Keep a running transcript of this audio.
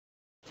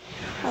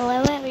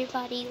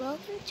everybody,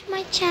 welcome to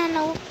my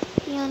channel,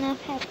 Fiona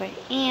Pepper.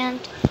 And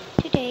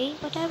today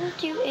what I will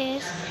do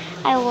is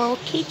I will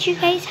teach you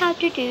guys how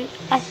to do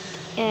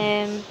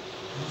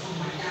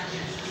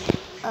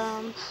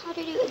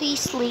the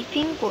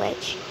sleeping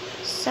glitch.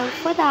 So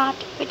for that,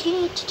 what you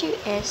need to do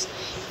is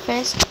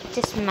first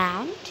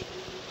dismount,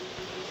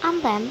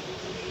 and then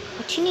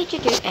what you need to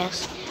do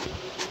is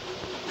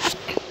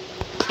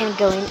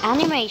go in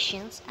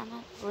animations and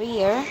then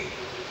rear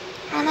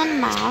and then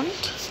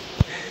mount,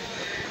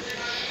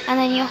 and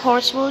then your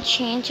horse will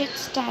change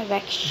its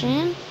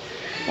direction.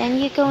 Then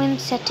you go in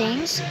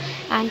settings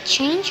and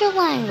change your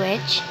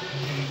language,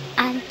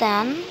 and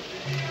then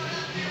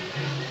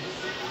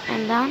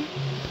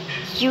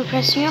you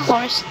press your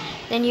horse.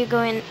 Then you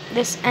go in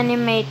this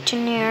animate to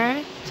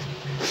near,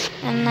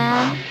 and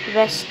then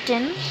rest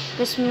in.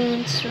 This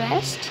means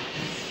rest,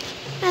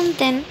 and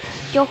then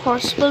your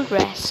horse will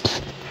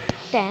rest.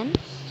 Then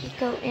you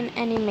go in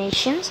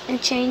animations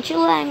and change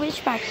your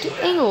language back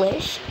to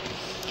English,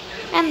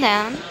 and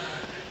then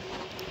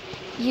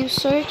you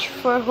search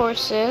for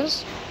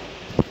horses,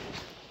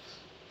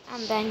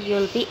 and then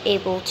you'll be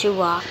able to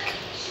walk.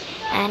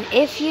 And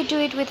if you do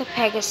it with a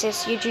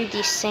Pegasus, you do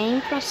the same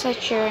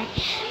procedure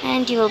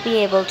and you will be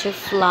able to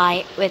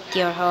fly with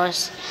your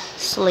horse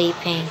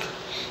sleeping.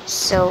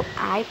 So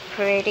I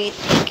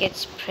think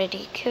it's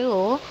pretty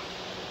cool.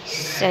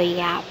 So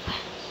yep.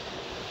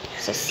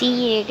 So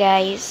see you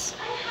guys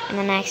in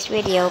the next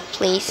video.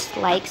 Please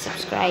like,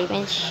 subscribe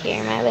and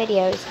share my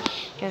videos.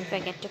 Don't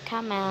forget to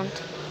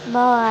comment.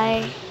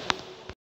 Bye.